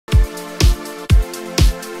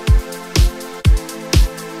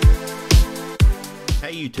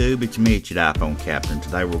Hey YouTube, it's me, it's your iPhone Captain.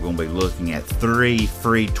 Today we're going to be looking at 3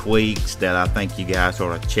 free tweaks that I think you guys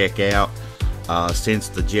ought to check out. Since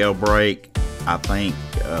the jailbreak, I think,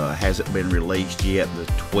 hasn't been released yet, the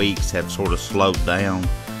tweaks have sort of slowed down.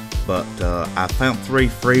 But I found 3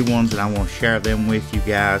 free ones and I want to share them with you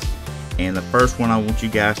guys. And the first one I want you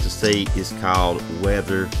guys to see is called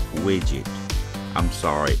Weather Widget. I'm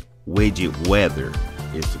sorry, Widget Weather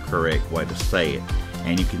is the correct way to say it.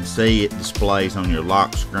 And you can see it displays on your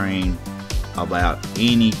lock screen about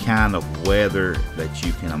any kind of weather that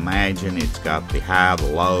you can imagine. It's got the high, the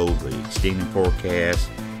low, the extended forecast,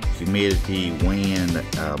 humidity, wind,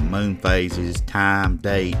 moon phases, time,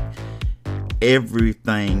 date,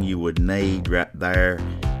 everything you would need right there.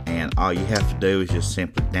 And all you have to do is just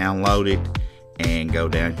simply download it and go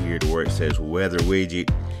down here to where it says Weather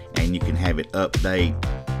Widget, and you can have it update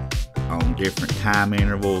on different time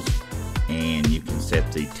intervals. And you can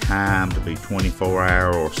set the time to be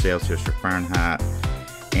 24-hour or Celsius or Fahrenheit,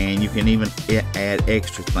 and you can even add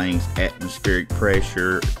extra things, atmospheric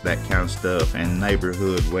pressure, that kind of stuff, and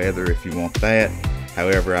neighborhood weather if you want that.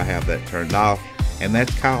 However, I have that turned off, and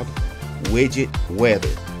that's called Widget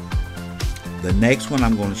Weather. The next one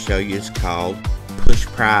I'm going to show you is called Push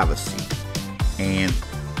Privacy, and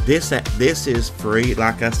this is free,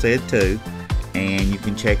 like I said too, and you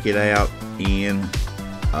can check it out in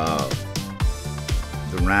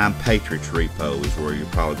the Ryan Patriots repo is where you're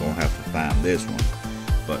probably going to have to find this one.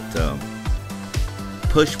 But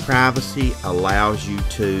Push Privacy allows you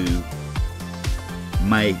to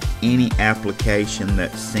make any application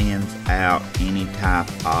that sends out any type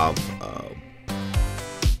of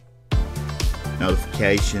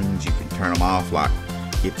notifications. You can turn them off. Like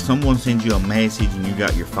if someone sends you a message and you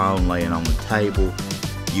got your phone laying on the table,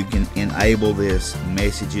 you can enable this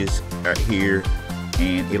messages right here,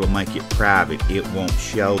 and it'll make it private. It won't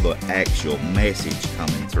show the actual message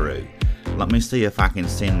coming through. Let me see if I can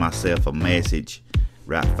send myself a message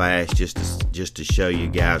right fast just to show you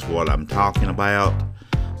guys what I'm talking about.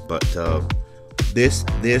 But this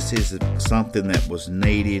is something that was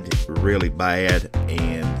needed really bad,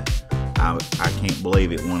 and I can't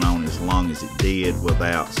believe it went on as long as it did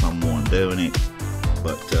without someone doing it.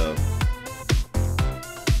 But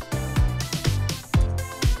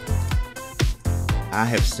I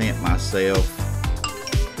have sent myself,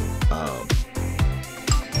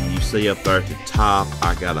 and you see up there at the top,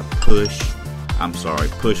 I got a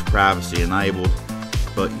push privacy enabled.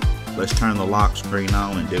 But let's turn the lock screen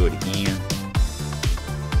on and do it again.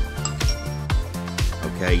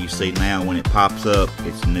 Okay, you see now when it pops up,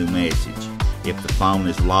 it's a new message. If the phone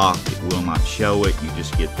is locked, it will not show it. You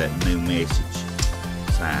just get that new message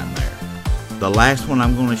sign there. The last one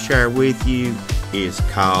I'm going to share with you is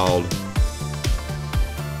called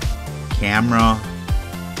Camera.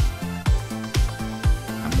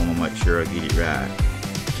 I'm going to make sure I get it right.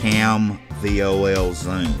 Cam VOL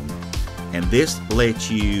Zoom, and this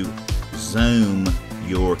lets you zoom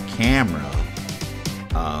your camera.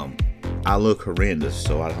 I look horrendous,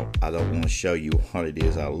 so I don't want to show you what it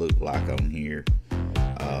is I look like on here.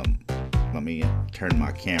 Let me turn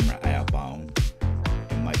my camera app on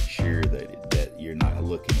and make sure that you're not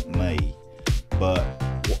looking at me. But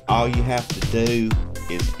all you have to do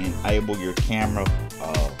is enable your camera,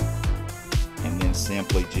 and then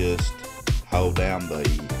simply just hold down the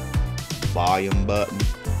volume button.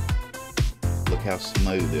 Look how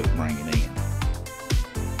smooth it'll bring it in,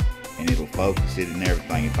 and it'll focus it and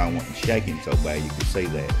everything. If I wasn't shaking so bad, you could see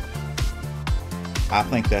that. I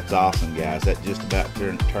think that's awesome, guys. That just about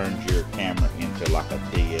turns your camera into like a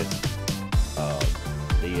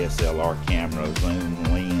DSLR camera, zoom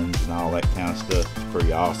lens, and all that kind of stuff. It's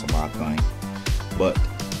pretty awesome, I think. But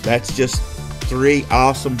that's just 3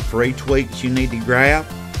 awesome free tweaks you need to grab.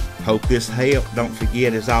 Hope this helped. Don't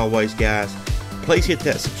forget, as always, guys, please hit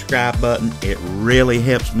that subscribe button. It really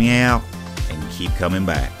helps me out, and keep coming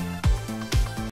back.